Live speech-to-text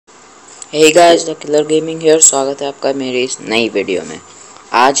Hey guys, the killer gaming here. स्वागत है आपका मेरी इस नई वीडियो में।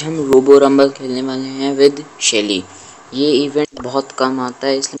 आज हम रोबो रंबल खेलने वाले हैं विद शेली। ये इवेंट बहुत कम आता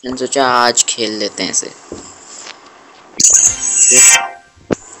है, इसलिए मैंने सोचा आज खेल लेते हैं इसे।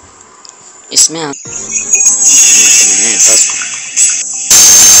 इसमें आप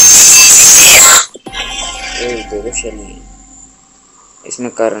दो शेली है।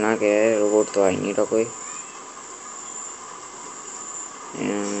 इसमें करना क्या है? रोबोट तो आ ही नहीं रहा कोई,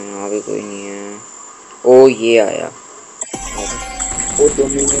 अभी कोई नहीं है। ओ ये आया। वो दो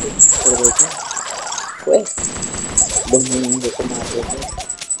मिनट कर देते हैं, दो मिनट को मार देते हैं।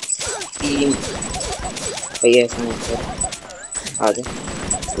 तीन भैया ऐसा मत कर, आ जा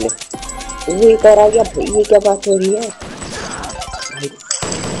ले। वो एक और आ गया भाई, ये क्या बात हो रही है भाई?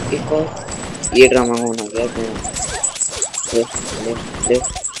 एक और ये ड्रामा होना गया। ले ले ले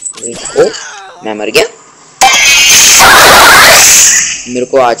ले। ओ मैं मर गया, मेरे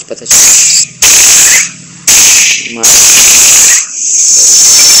को आज पता चला।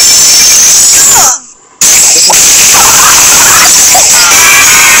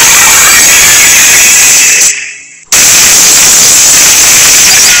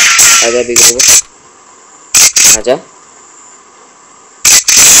 आजा बिग रोबोट, आजा।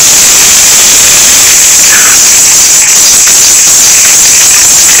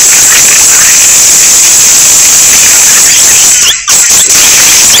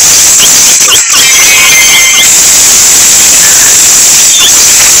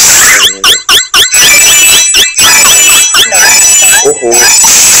 ओहो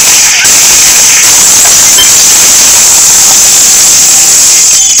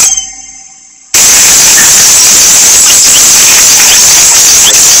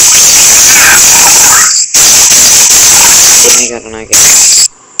नहीं करना क्या?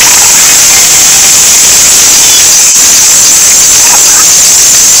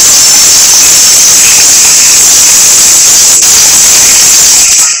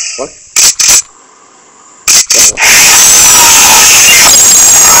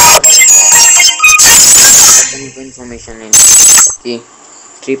 Information लेनी।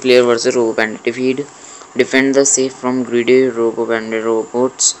 3 player versus robo bandit. Defend the safe from greedy robo bandit.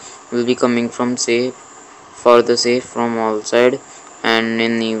 Robots will be coming from safe for the safe from all sides and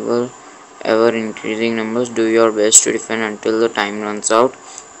in ever increasing numbers. Do your best to defend until the time runs out.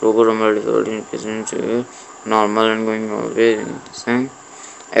 Robo rumble represents normal and going always in the same.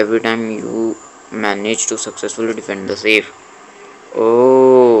 Every time you manage to successfully defend the safe. ओ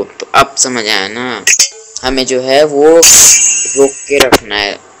तो अब समझ आया ना, हमें जो है वो रोक के रखना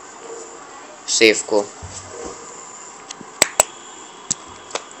है सेफ को।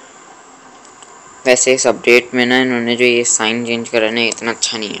 वैसे इस अपडेट में ना इन्होंने जो ये साइन चेंज करा ना, इतना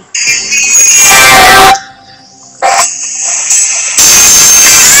अच्छा नहीं है।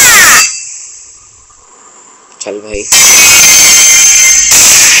 चल भाई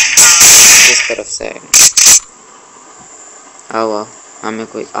किस तरफ से आएगा? आओ आओ, हमें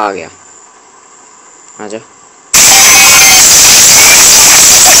कोई आ गया, आजा।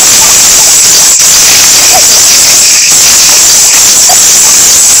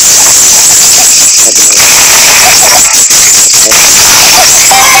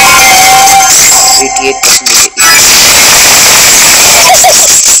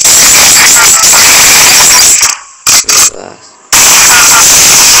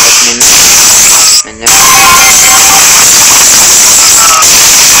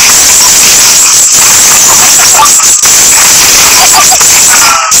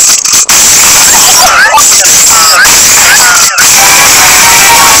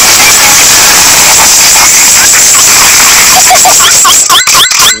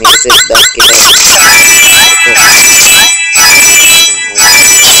 मेरे से 10 किलो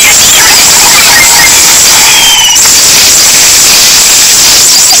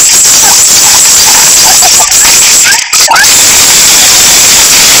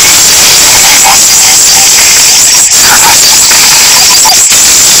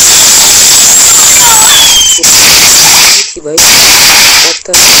भाई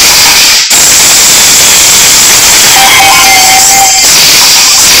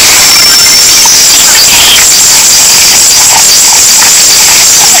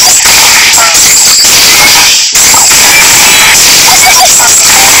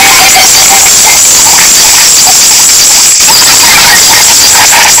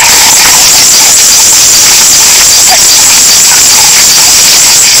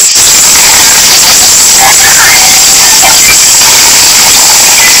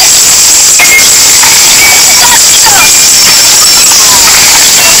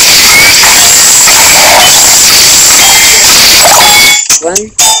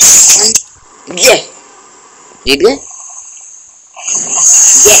One. जीत गए।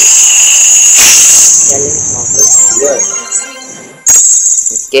 Challenge normal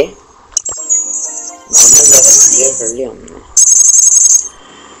okay, normal level clear कर लिया हमने।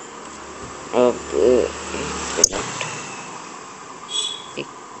 अब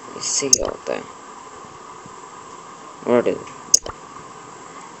इससे क्या होता है? व्हाट इज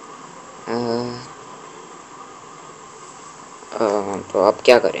तो अब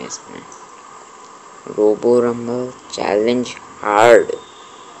क्या करें इसमें? Robo rumble challenge hard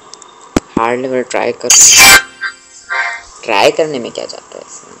level try करने में क्या जाता है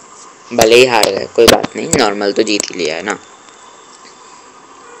इसमें? भले ही हार गए कोई बात नहीं, नॉर्मल तो जीत ही लिया है ना।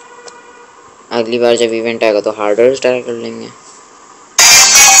 अगली बार जब इवेंट आएगा तो हार्डर ट्राई कर लेंगे।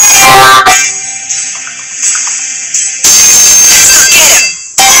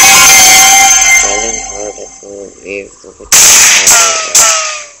 चैलेंज हार्ड है तो वेव तो कुछ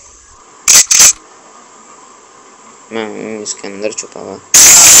मैं हूँ इसके अंदर छुपा हुआ।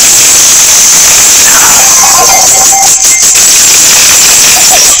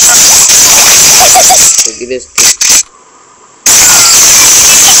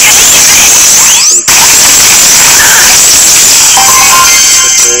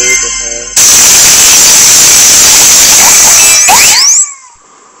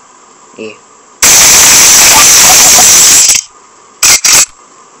 ये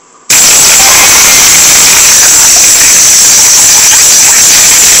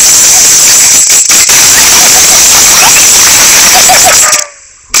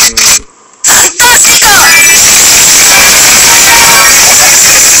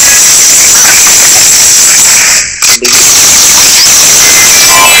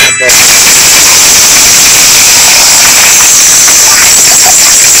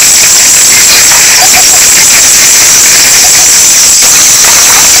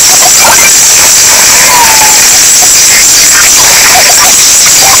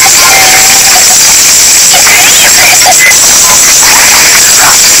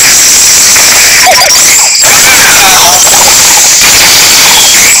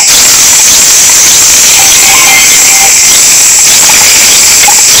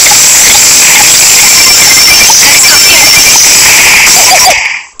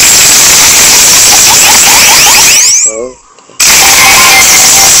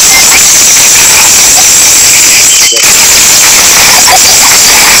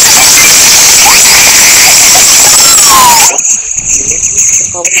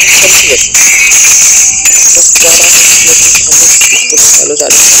चलो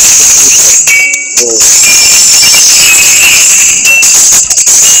चलो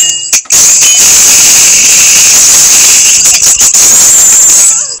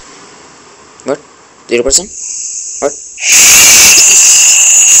बट 0%। बट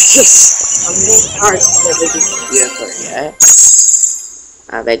हमने हार्ड लेवल भी क्लियर कर लिया है।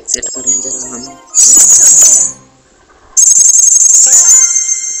 अब एग्जिट करें जरा हम।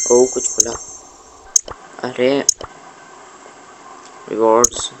 ओ कुछ खुला, अरे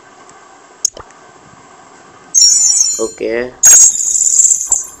रिवॉर्ड्स ओके।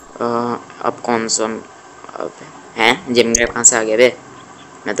 अब कौन सा अब हैं जिम ग्रैब कहाँ से आ गया बे?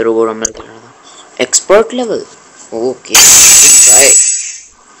 मैं तो रोबो रंबल खेल रहा था। Expert level okay,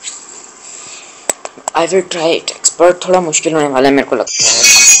 I will try it. Expert थोड़ा मुश्किल होने वाला है मेरे को लगता है।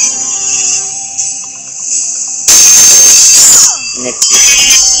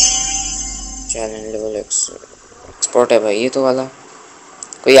 चैलेंज लेवल एक्सपर्ट है भाई ये तो वाला।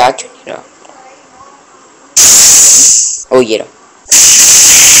 कोई आ क्यों नहीं रहा? ओ ये रहा।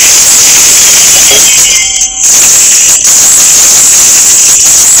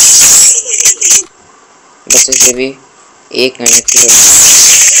 बस इसे भी 1 मिनट की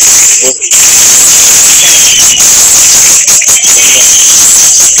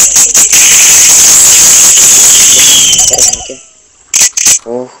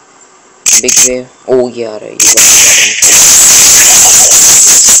ओह बिग वेव। ओ ये आ रहा है ये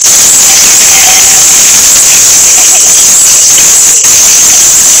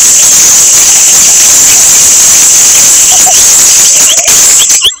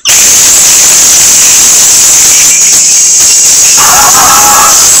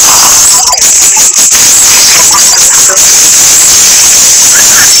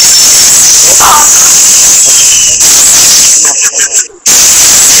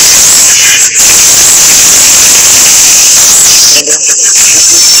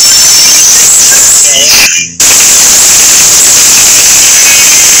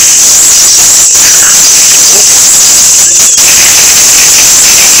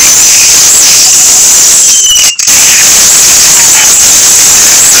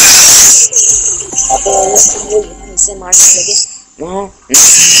हम इससे मारने लगे वहाँ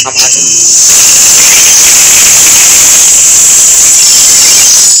हमारे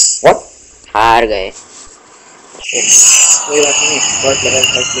व्हाट हार गए। कोई बात नहीं, एक्सपर्ट लेवल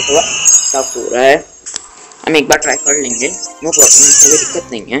कंप्लीट हुआ, टफ हो रहा है, हम एक बार ट्राई कर लेंगे, नो प्रॉब्लम, कोई दिक्कत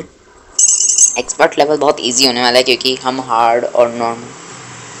नहीं है। एक्सपर्ट लेवल बहुत इजी होने वाला है क्योंकि हम हार्ड और नॉन,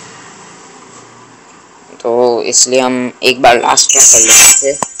 तो इसलिए हम एक बार लास्ट ट्राई कर लेते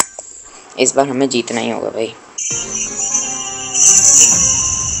हैं। इस बार हमें जीतना ही होगा भाई।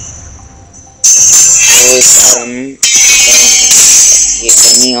 तो इस बार हम ये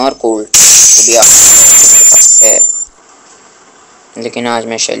एनी और कोल्ड तो भी आप मेरे पास है, लेकिन आज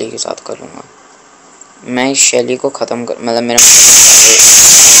मैं शेली के साथ करूँगा। मैं इस शेली को ख़त्म कर, मतलब मेरा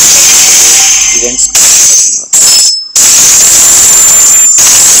इवेंट्स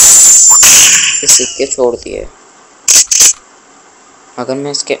सिक्के छोड़ दिए। अगर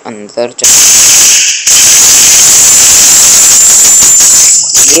मैं इसके अंदर चल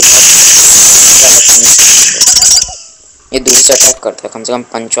ये दूर से अटैक करता है, कम से कम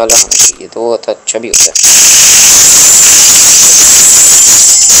पंच वाला होना चाहिए तो वो तो अच्छा भी होता है।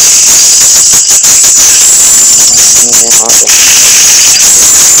 हाँ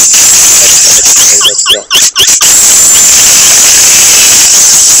तो बच गया।